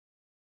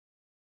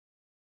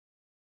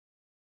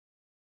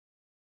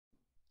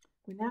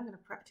We're now going to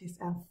practice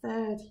our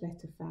third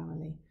letter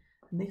family,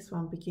 and this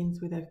one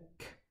begins with a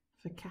K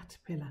for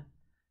caterpillar,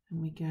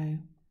 and we go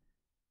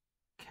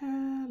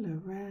curl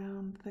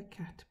around the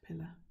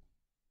caterpillar,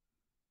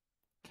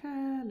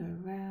 curl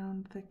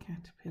around the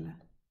caterpillar,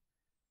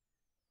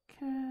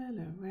 curl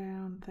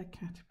around the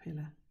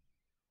caterpillar.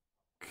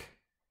 K,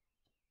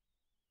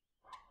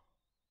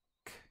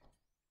 K.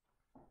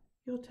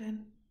 Your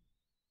turn.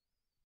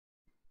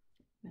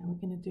 Now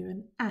we're going to do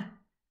an A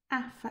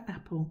for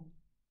apple.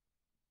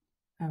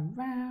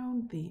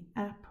 Around the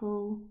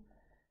apple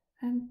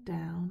and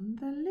down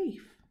the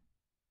leaf.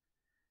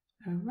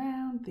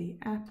 Around the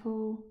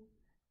apple,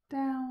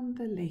 down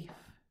the leaf.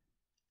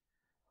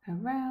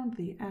 Around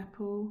the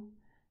apple,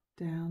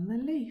 down the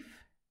leaf.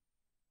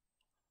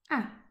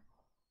 A.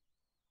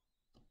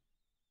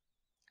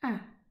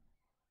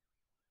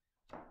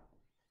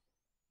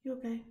 Your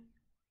go.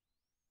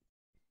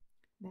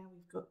 Now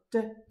we've got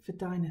D for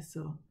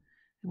dinosaur,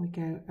 and we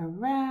go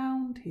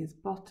around his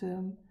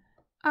bottom,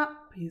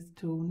 up his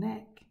tall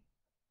neck,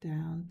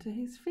 down to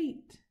his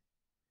feet.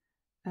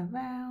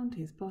 Around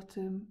his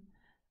bottom,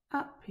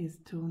 up his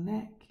tall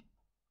neck,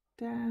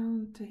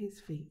 down to his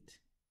feet.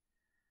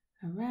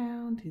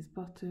 Around his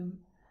bottom,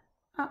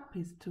 up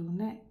his tall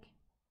neck,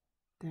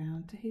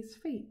 down to his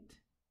feet.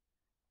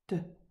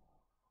 D.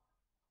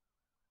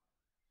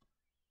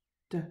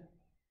 D.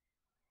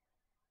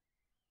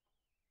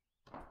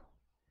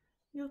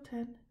 Your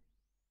turn.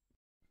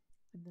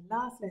 And the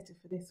last letter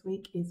for this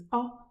week is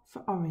O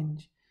for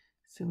orange.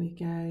 So we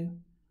go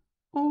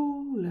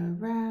all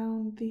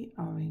around the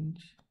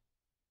orange,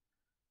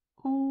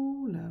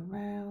 all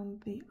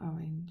around the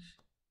orange,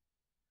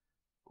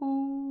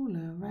 all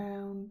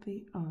around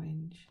the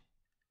orange.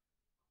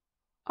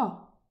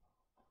 O.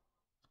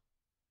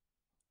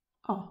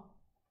 O.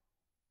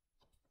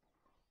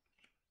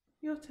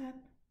 Your turn.